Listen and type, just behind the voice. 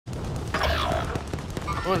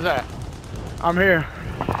What's that? I'm here.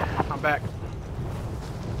 I'm back.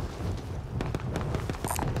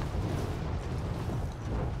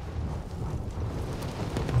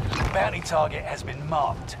 Bounty target has been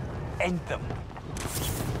marked. End them.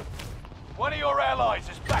 One of your allies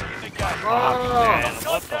is back in the game. Oh, Man,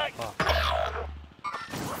 what the fuck?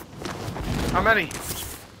 how many?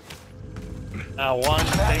 One Bounty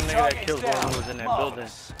thing nigga that target killed is down. one who was in that building.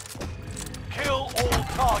 Marvelous. Kill all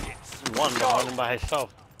targets. One Go. running by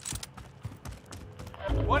himself.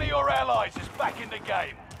 One of your allies is back in the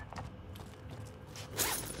game.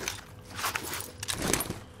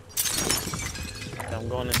 I'm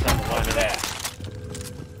going inside the water there.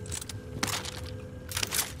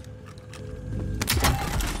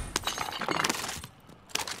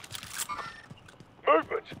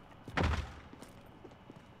 Movement.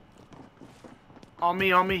 On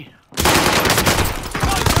me, on me.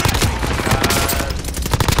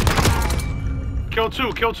 Kill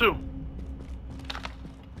two, kill two.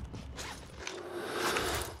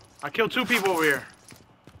 I killed two people over here.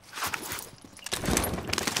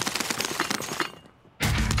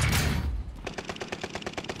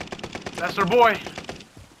 That's their boy.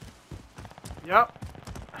 Yep.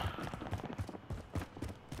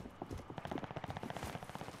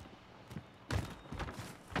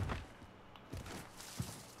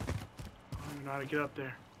 I don't even know how to get up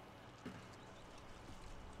there.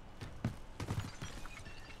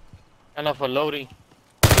 Enough for loading.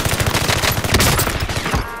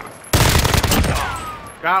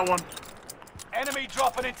 Got one. Enemy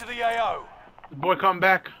dropping into the AO. The boy coming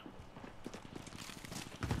back.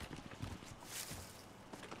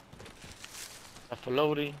 Enough for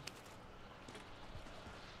loading.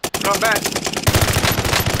 Come back.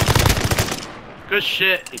 Good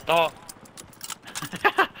shit. He thought.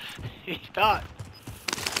 He thought.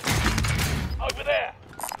 Over there.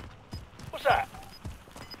 What's that?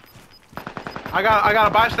 I got a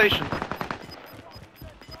buy station.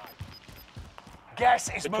 Gas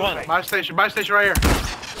is Which moving. one? Buy station right here.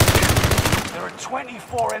 There are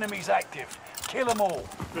 24 enemies active. Kill them all.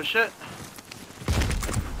 Good shit.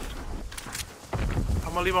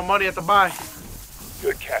 I'm gonna leave my money at the buy.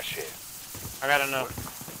 Good cash here. I got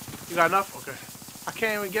enough. You got enough? Okay. I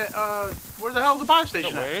can't even get, where the hell's the buy So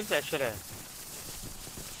station where at? is that shit at?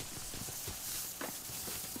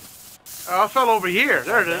 I fell over here.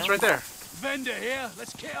 There it is, right there. Vendor here.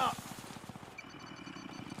 Let's get up.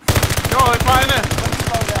 Yo, they flying in.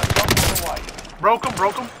 Loadout got on the way. Broke him,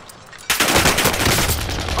 broke him.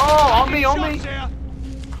 Oh, on me, on me. Shots here.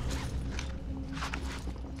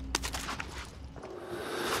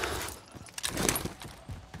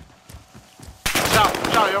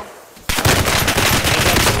 Shot, yo.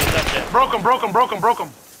 He's up there. Broke him, broke him, broke him, broke him.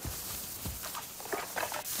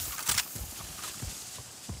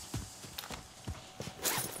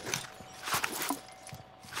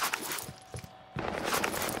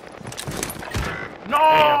 No!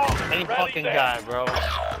 Damn, same Rally fucking there. guy, bro.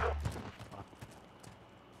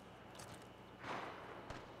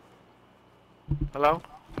 Hello?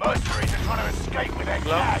 Mercenaries are trying to escape with their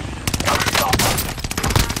Hello? cash. Go stop them.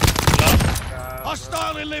 Hello?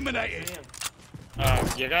 Hostile eliminated.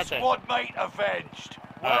 You got that. Squad mate avenged.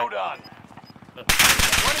 Well Alright. done. One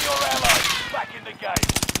of your allies is back in the game.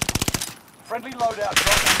 Friendly loadout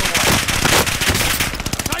drop on the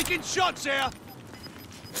way. Taking shots here.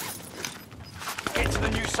 Get to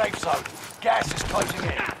the new safe zone. Gas is closing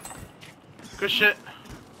in. Good shit.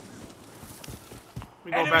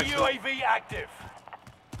 We go Enemy back to UAV active.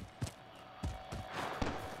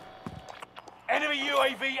 Enemy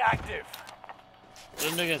UAV active.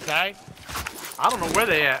 This nigga inside? I don't know where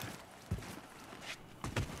they at.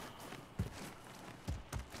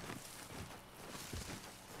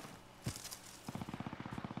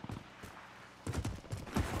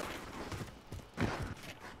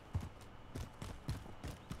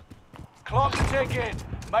 Clock's ticking.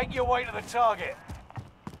 Make your way to the target.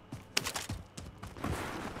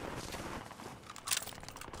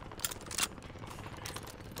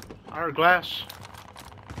 I heard glass.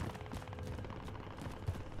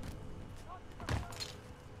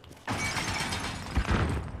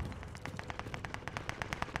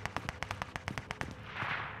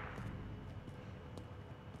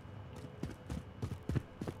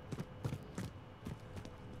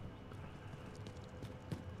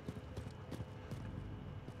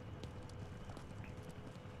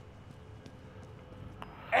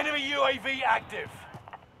 Enemy UAV active.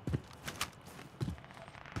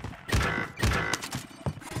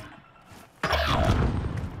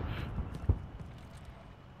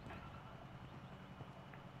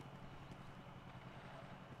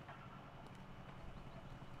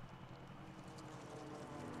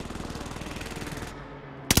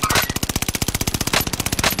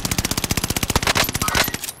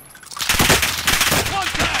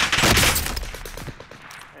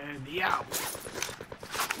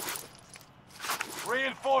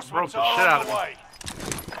 Reinforcements Broke the shit are out on of the me. way.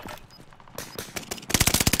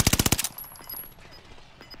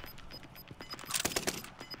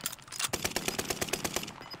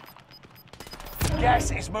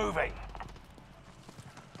 Gas is moving.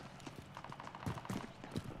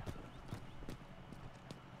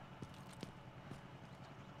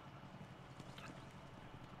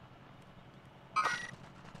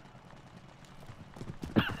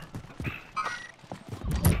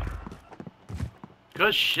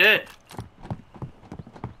 Good shit.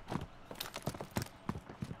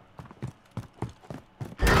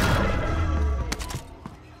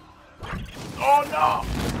 Oh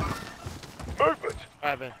no! Movement. What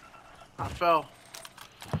happened? I fell.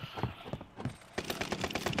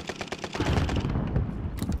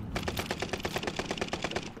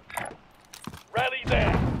 Rally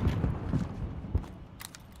there.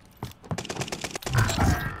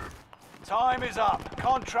 Time is up.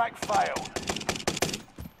 Contract failed.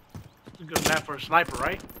 It's a good map for a sniper,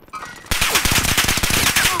 right?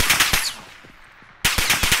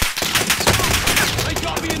 They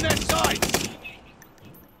got me in their sights.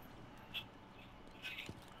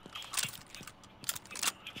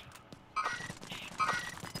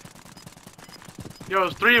 Yo,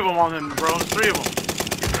 there's 3 of them on him, bro. There's 3 of them.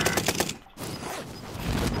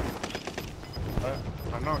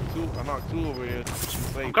 I knocked two over here.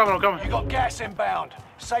 I'm coming, I'm coming. You got gas inbound.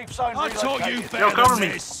 Safe zone I taught you relocated. better Yo, cover than me.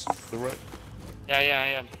 this. The right,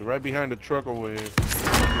 Yeah. the right behind the truck over here.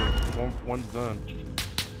 One's done.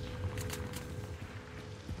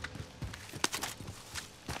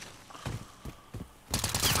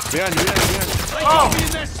 Behind you. They got me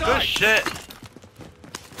in their Good sights. shit.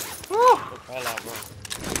 Woo. All out, bro.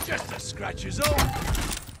 Just a scratch is all.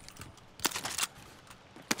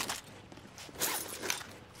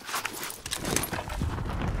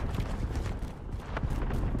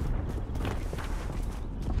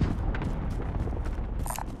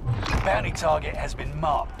 Bounty target has been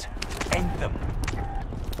marked. End them.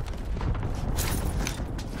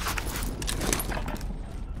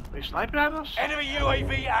 They sniping at us? Enemy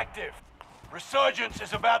UAV active. Resurgence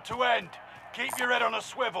is about to end. Keep your head on a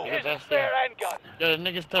swivel. Yeah, that's Spare it. handgun. Yo, the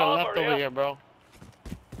niggas to the left over here, bro.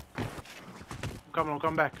 I'm coming, I'm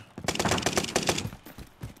coming back.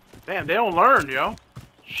 Damn, they don't learn, yo.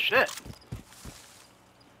 Shit.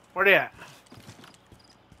 Where they at?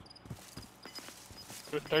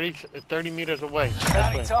 30 meters away.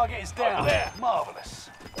 Bounty This way. target is down. Marvelous.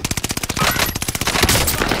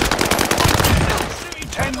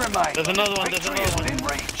 10 remain. There's another one, there's Victory another is one. within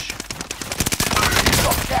reach. You've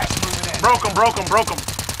got gas moving in. Broke him.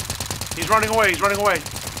 He's running away,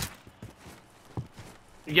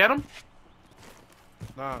 You get him?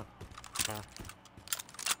 Nah.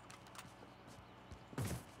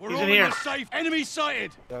 We're He's all in in here. the safe. Enemy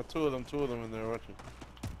sighted. Yeah, two of them in there watching.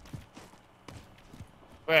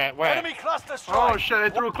 Where? Enemy cluster strike. Oh shit, they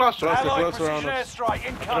threw a cluster. Cluster. Allied cluster on precision us. airstrike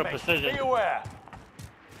incoming. precision. Be aware.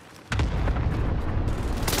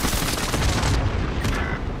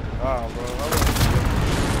 Ah, bro.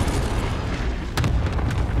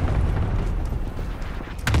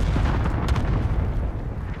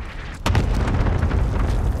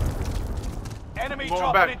 Enemy Going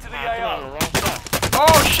dropping back. into the Ah, come on, AO. wrong side.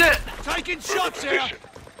 Oh shit! Taking shots here.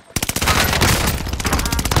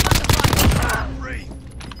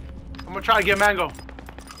 I'm gonna try to get Mango.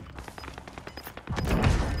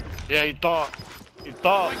 Yeah, you thought. Wait,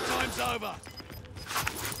 time's over.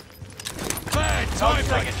 Bad time Time for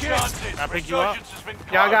taking kids. chances. I pick you up? Resurgence has been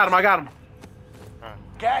Yeah, I closed. got him.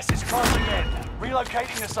 Gas is closing in.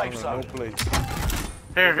 Relocating the safe No zone. place.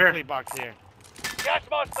 Here. Play box here. Gas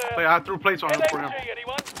monster. Wait, I threw plates on him for him.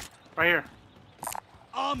 anyone? Right here.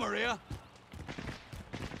 Armor here.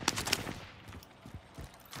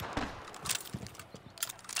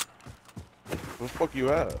 Where the fuck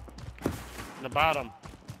you at? In the bottom.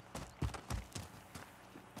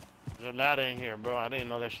 There's a ladder in here, bro. I didn't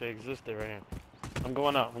know that shit existed right here. I'm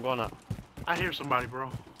going up. I hear somebody,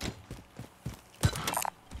 bro.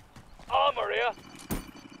 Armor here.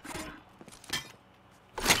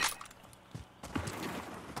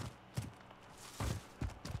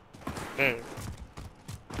 There.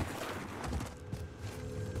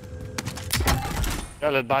 Yeah,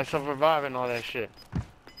 let's buy some revive and all that shit.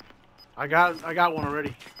 I got one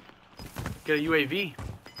already. Get a UAV.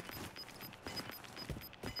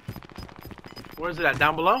 Where's it at?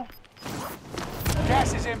 Down below?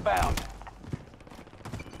 Gas is inbound.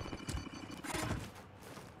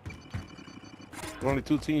 There's only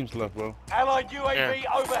 2 teams left, bro. Allied UAV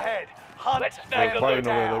overhead. Hunt. Let's They're snag fighting them over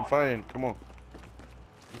there. They're down. fighting. Come on.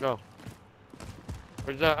 Go.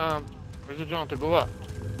 Where's the, where's the drone to go up?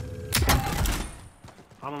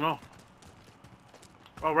 I don't know.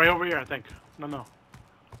 Oh, right over here, I think. No.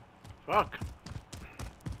 Fuck.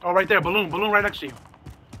 Oh, right there, balloon right next to you.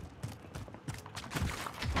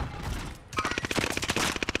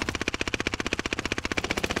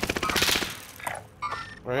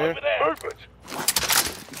 Right here. Over there. Movement.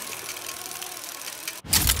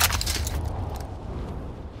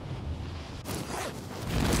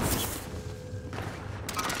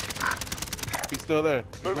 He's still there.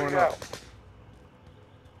 He's Moving going out. up.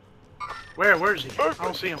 Where is he? I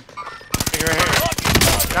don't see him. Here, right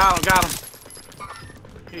here. Got him.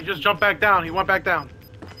 He just jumped back down. He went back down.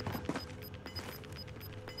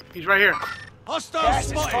 He's right here. Hostile Gas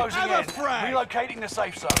is spotted. closing Have in. a frag. Relocating the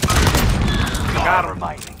safe zone. Got him.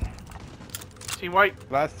 Remaining. Team white.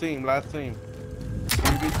 Last team. 3v2.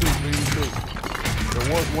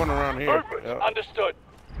 There was one around here. Movement. Yep. Understood.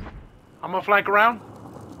 I'm gonna flank around.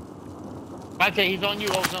 Right there, he's on you,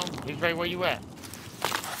 Ozone. He's right where you at.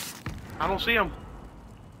 I don't see him.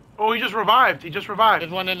 Oh, he just revived.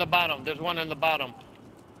 There's one in the bottom.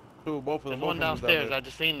 Two, both of them. There's one downstairs. I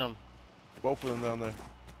just seen them. Both of them down there.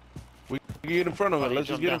 We can get in front of them. Let's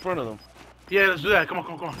just get in front of them. Yeah, let's do that. Come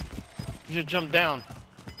on. You just jump down.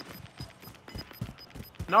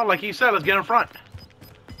 No, like he said, let's get in front.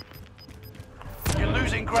 You're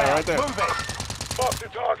losing ground. right there. Move it. Mark the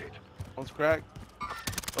target. One's cracked.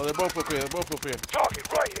 Oh, they're both up here. Target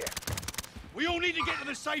right here. We all need to get to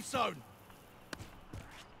the safe zone.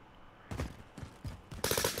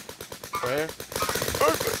 Right here.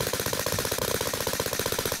 Movement.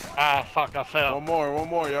 Ah, fuck, I fell. One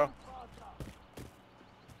more, y'all.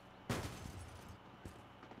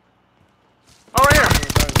 Oh, right here.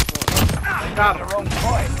 Got The him. wrong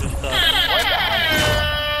point. Let's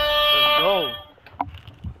go.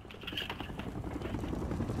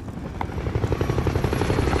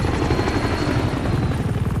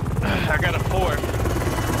 I got a 4.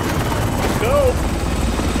 Let's go.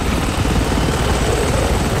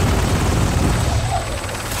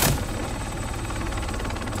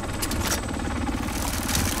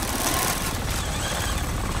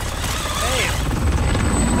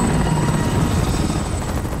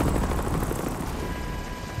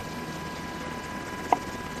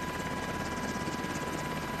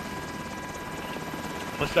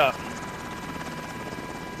 What's up?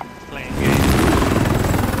 Playing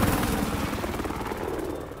games.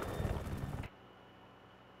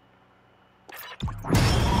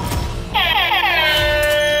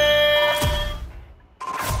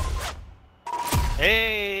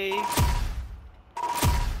 Hey.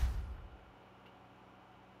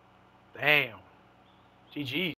 Damn. GG.